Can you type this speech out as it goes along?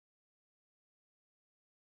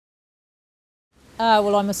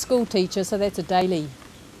Well, I'm a school teacher, so that's a daily.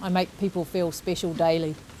 I make people feel special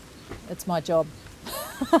daily. It's my job.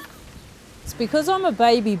 It's because I'm a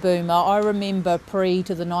baby boomer. I remember pre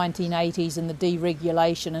to the 1980s and the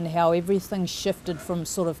deregulation and how everything shifted from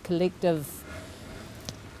sort of collective,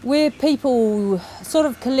 where people sort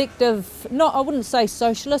of collective, not, I wouldn't say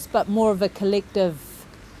socialist, but more of a collective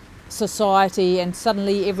society, and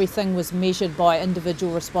suddenly everything was measured by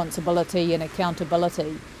individual responsibility and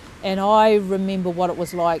accountability. And I remember what it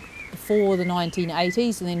was like before the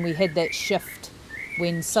 1980s, and then we had that shift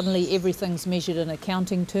when suddenly everything's measured in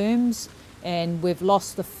accounting terms, and we've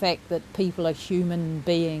lost the fact that people are human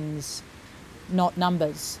beings, not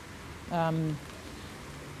numbers. And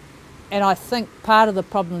I think part of the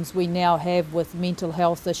problems we now have with mental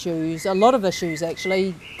health issues, a lot of issues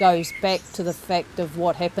actually, goes back to the fact of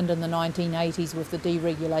what happened in the 1980s with the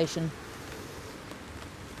deregulation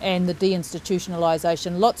and the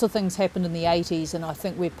deinstitutionalisation. Lots of things happened in the 80s, and I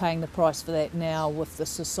think we're paying the price for that now with the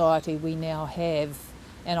society we now have.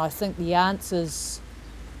 And I think the answers,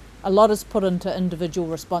 a lot is put into individual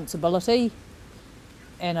responsibility,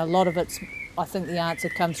 and a lot of it's, I think the answer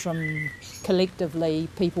comes from collectively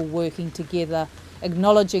people working together,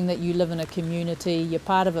 acknowledging that you live in a community, you're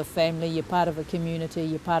part of a family, you're part of a community,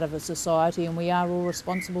 you're part of a society, and we are all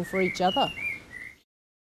responsible for each other.